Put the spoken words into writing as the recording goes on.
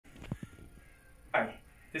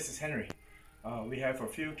This is Henry. We have a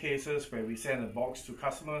few cases where we send a box to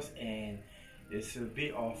customers and it's a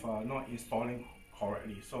bit of not installing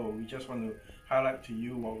correctly. So we just want to highlight to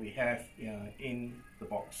you what we have in the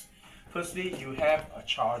box. Firstly, you have a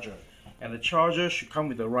charger, and the charger should come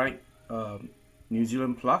with the right New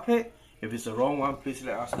Zealand plug head. If it's the wrong one, please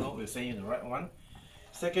let us know. We're saying the right one.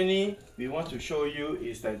 Secondly, we want to show you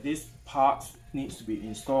is that this part needs to be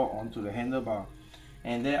installed onto the handlebar,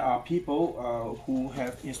 and there are people who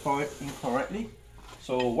have installed it incorrectly.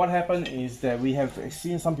 So what happened is that we have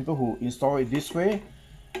seen some people who install it this way,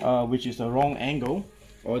 which is the wrong angle,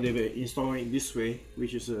 or they will install it this way,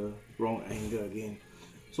 which is a wrong angle again.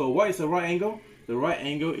 So what is the right angle? The right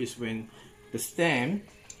angle is when the stem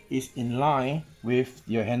is in line with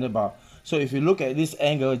your handlebar. So if you look at this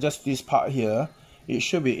angle, just this part here, it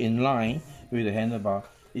should be in line with the handlebar.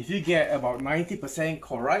 If you get about 90%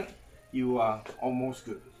 correct, you are almost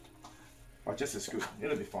good, or just as good.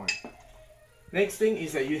 It'll be fine. Next thing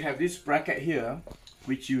is that you have this bracket here,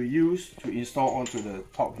 which you use to install onto the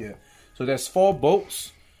top here. So there's 4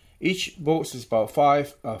 bolts. Each bolt is about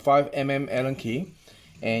 5 mm Allen key,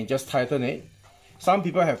 and just tighten it. Some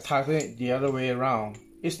people have tightened it the other way around.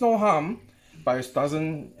 It's no harm, but it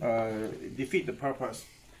doesn't defeat the purpose.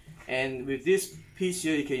 And with this piece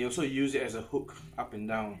here, you can also use it as a hook up and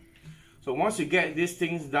down. So once you get these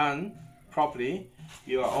things done properly,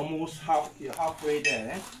 you are almost halfway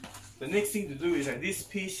there. The next thing to do is that this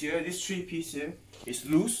piece here, this 3 piece here, is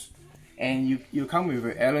loose, and you come with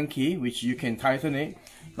an Allen key, which you can tighten it.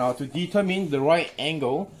 Now to determine the right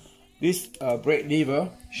angle, this brake lever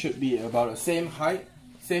should be about the same height,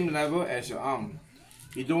 same level as your arm.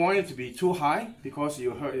 You don't want it to be too high because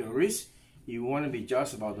you hurt your wrist. You want to be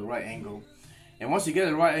just about the right angle. And once you get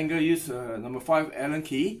the right angle, use number 5 Allen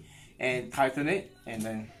key and tighten it, and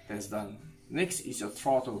then that's done. Next is your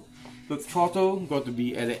throttle. The throttle got to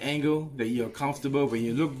be at an angle that you're comfortable. When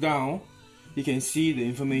you look down, you can see the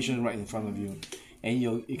information right in front of you, and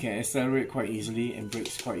you can accelerate quite easily and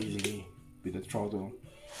brakes quite easily with the throttle.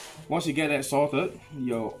 Once you get that sorted,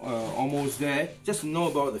 you're almost there. Just to know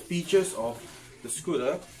about the features of the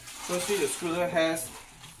scooter. Firstly, the scooter has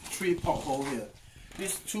 3 portholes here.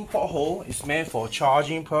 This 2 porthole is meant for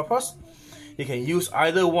charging purpose. You can use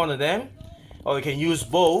either one of them, or you can use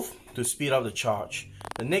both to speed up the charge.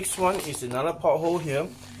 The next one is another porthole here.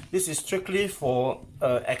 This is strictly for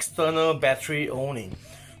external battery only.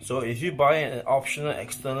 So if you buy an optional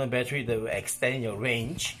external battery that will extend your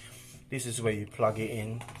range, this is where you plug it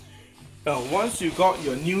in. Now once you got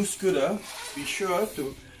your new scooter, be sure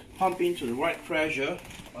to pump into the right pressure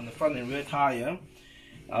on the front and rear tire,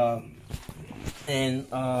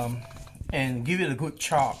 and give it a good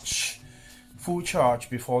charge, full charge,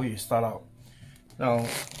 before you start out. Now,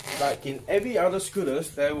 like in every other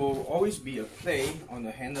scooters, there will always be a play on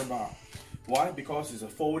the handlebar. Why? Because it's a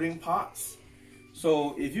folding parts.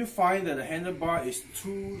 So if you find that the handlebar is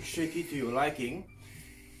too shaky to your liking,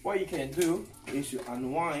 what you can do is you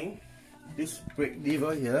unwind this brake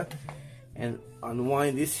lever here and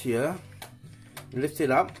unwind this here, lift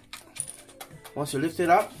it up. Once you lift it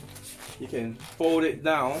up, you can fold it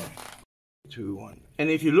down. 2, 1. And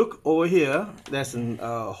if you look over here, there's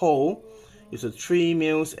a hole. It's a 3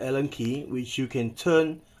 mils Allen key, which you can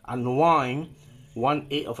unwind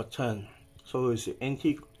 1/8 of a turn. So it's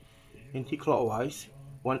anti-clockwise,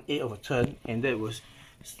 1/8 of a turn, and that will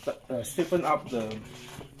stiffen up the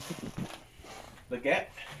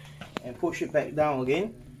gap and push it back down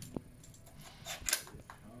again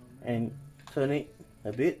and turn it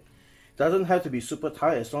a bit. Doesn't have to be super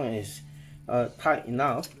tight, as long as it's tight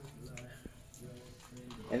enough.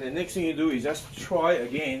 And the next thing you do is just try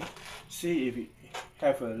again, see if you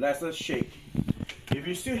have a lesser shake. If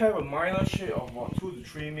you still have a minor shake of about 2 to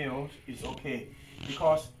 3 mils, it's okay,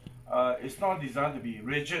 because it's not designed to be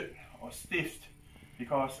rigid or stiff,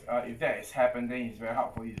 because if that has happened, then it's very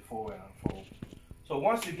hard for you to fold and unfold. So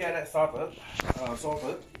once you get that sorted,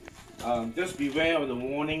 just beware of the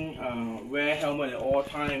warning, wear helmet at all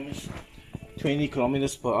times, 20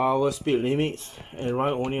 kilometers per hour speed limits, and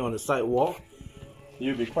ride only on the sidewalk.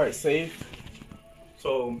 You'll be quite safe.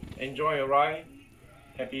 So enjoy your ride.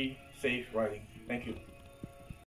 Happy, safe riding. Thank you.